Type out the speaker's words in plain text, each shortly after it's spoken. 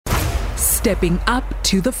Stepping up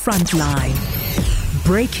to the front line.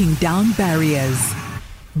 Breaking down barriers.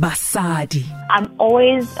 Basadi. I'm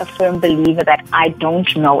always a firm believer that I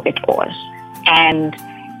don't know it all. And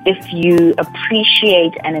if you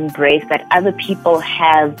appreciate and embrace that other people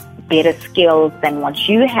have better skills than what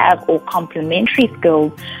you have or complementary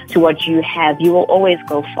skills to what you have, you will always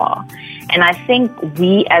go far. And I think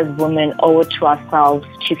we as women owe it to ourselves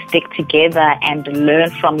to stick together and learn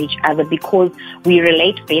from each other because we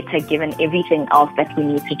relate better given everything else that we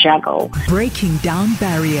need to juggle. Breaking down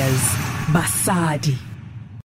barriers. Basadi.